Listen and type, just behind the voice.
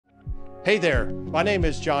Hey there, my name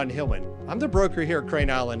is John Hillman. I'm the broker here at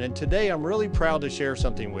Crane Island, and today I'm really proud to share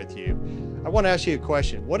something with you. I want to ask you a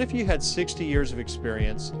question. What if you had 60 years of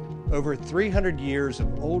experience, over 300 years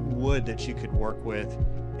of old wood that you could work with,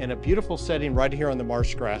 in a beautiful setting right here on the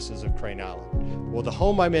marsh grasses of Crane Island? Well, the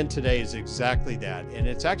home I'm in today is exactly that, and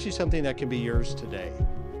it's actually something that can be yours today.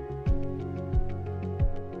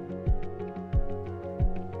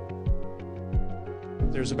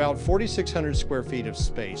 There's about 4,600 square feet of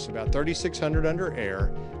space, about 3,600 under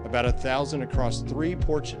air, about 1,000 across 3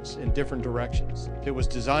 porches in different directions. It was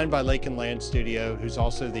designed by Lake and Land Studio, who's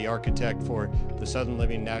also the architect for the Southern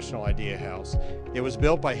Living National Idea House. It was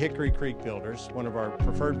built by Hickory Creek Builders, one of our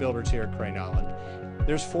preferred builders here at Crane Island.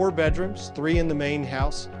 There's 4 bedrooms, 3 in the main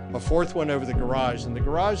house, a 4th one over the garage, and the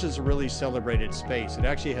garage is a really celebrated space. It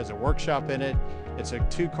actually has a workshop in it. It's a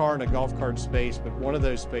 2-car and a golf cart space, but one of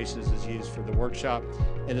those spaces is used for the workshop,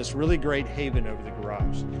 and it's really great haven over the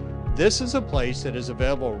garage. This is a place that is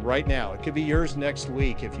available right now. It could be yours next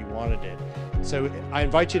week if you wanted it. So I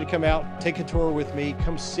invite you to come out, take a tour with me,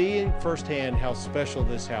 come see firsthand how special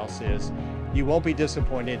this house is. You won't be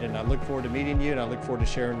disappointed, and I look forward to meeting you, and I look forward to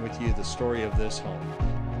sharing with you the story of this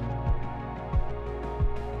home.